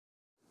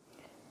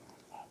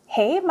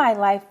Hey, my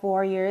life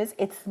warriors,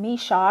 it's me,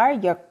 Shar,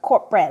 your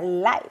corporate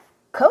life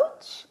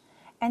coach.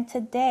 And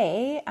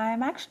today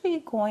I'm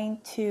actually going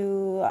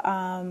to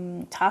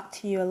talk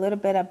to you a little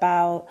bit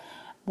about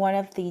one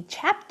of the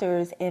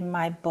chapters in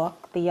my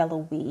book, The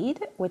Yellow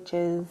Weed, which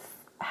is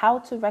how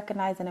to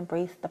recognize and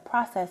embrace the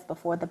process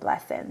before the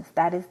blessings.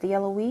 That is The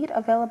Yellow Weed,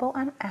 available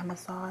on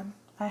Amazon.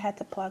 I had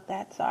to plug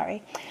that,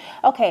 sorry.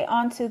 Okay,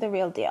 on to the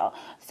real deal.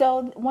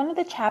 So one of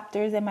the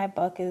chapters in my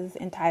book is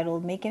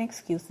entitled Making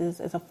Excuses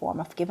is a Form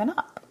of Giving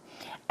Up.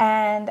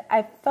 And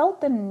I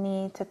felt the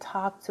need to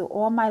talk to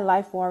all my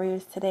life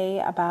warriors today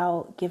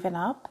about giving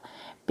up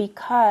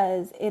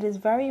because it is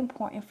very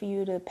important for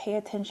you to pay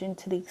attention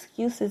to the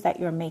excuses that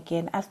you're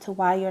making as to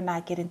why you're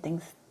not getting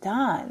things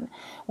done.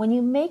 When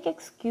you make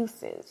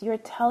excuses, you're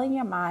telling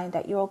your mind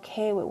that you're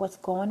okay with what's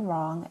going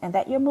wrong and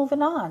that you're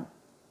moving on.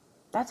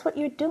 That's what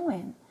you're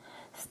doing.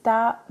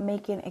 Stop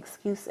making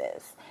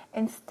excuses.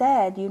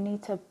 Instead, you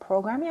need to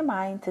program your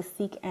mind to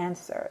seek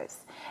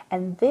answers.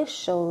 And this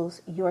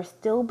shows you're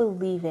still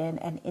believing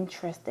and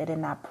interested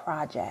in that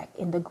project,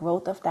 in the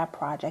growth of that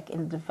project,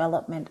 in the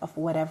development of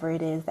whatever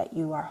it is that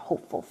you are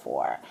hopeful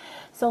for.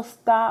 So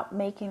stop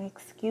making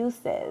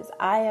excuses.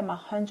 I am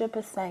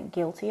 100%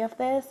 guilty of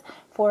this.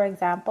 For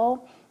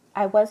example,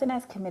 I wasn't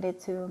as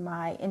committed to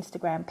my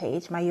Instagram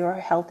page, my Your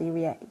Healthy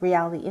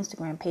Reality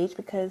Instagram page,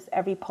 because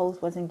every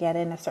post wasn't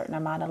getting a certain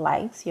amount of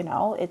likes. It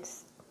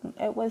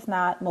was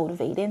not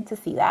motivating to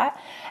see that.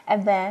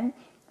 And then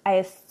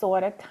I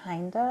sort of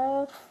kind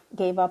of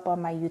gave up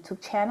on my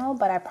YouTube channel,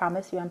 but I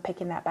promise you I'm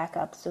picking that back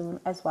up soon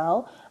as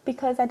well,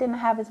 because I didn't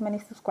have as many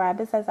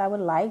subscribers as I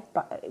would like,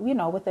 but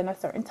within a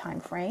certain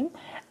time frame.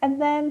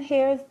 And then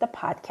here's the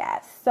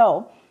podcast.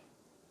 So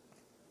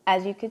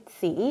as you could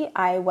see,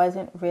 I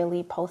wasn't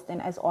really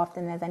posting as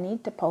often as I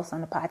need to post on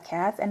the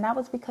podcast, and that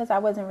was because I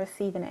wasn't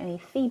receiving any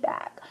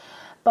feedback.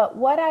 But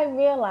what I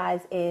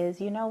realized is,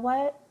 you know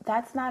what?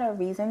 That's not a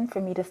reason for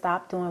me to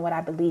stop doing what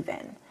I believe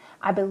in.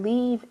 I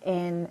believe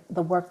in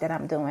the work that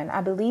I'm doing.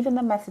 I believe in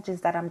the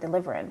messages that I'm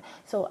delivering.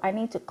 So I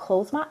need to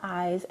close my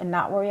eyes and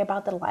not worry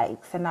about the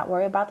likes and not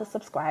worry about the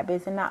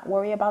subscribers and not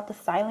worry about the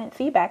silent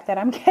feedback that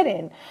I'm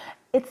getting.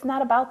 It's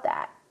not about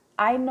that.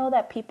 I know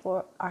that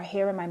people are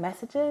hearing my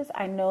messages.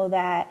 I know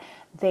that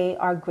they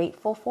are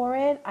grateful for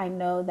it. I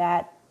know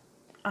that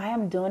I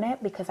am doing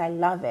it because I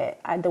love it.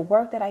 The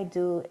work that I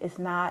do is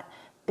not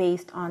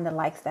based on the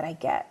likes that I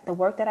get. The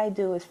work that I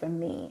do is for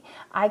me.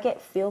 I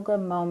get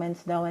feel-good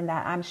moments knowing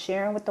that I'm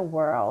sharing with the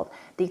world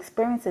the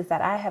experiences that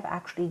I have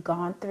actually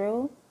gone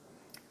through.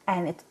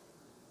 And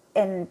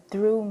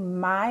through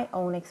my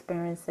own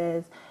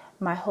experiences,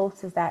 my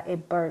hopes is that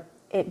it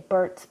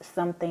births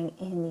something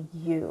in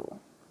you.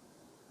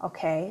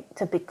 Okay,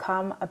 to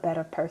become a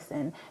better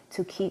person,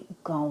 to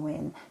keep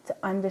going, to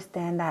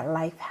understand that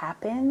life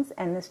happens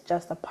and it's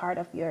just a part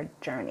of your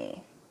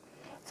journey.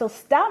 So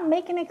stop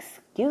making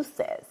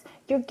excuses.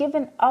 You're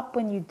giving up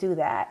when you do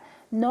that.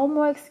 No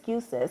more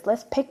excuses.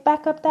 Let's pick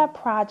back up that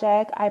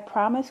project. I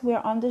promise we're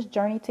on this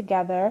journey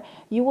together.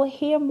 You will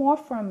hear more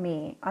from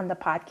me on the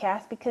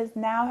podcast because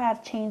now I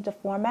have changed the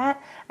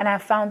format and I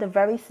found a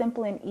very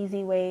simple and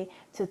easy way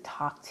to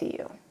talk to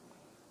you.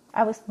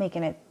 I was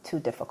making it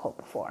too difficult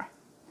before.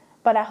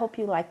 But I hope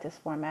you like this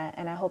format,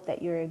 and I hope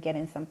that you're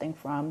getting something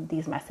from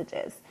these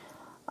messages.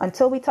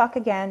 Until we talk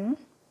again,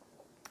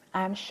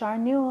 I'm Shar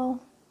Newell.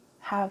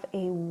 Have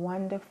a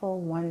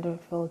wonderful,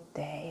 wonderful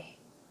day.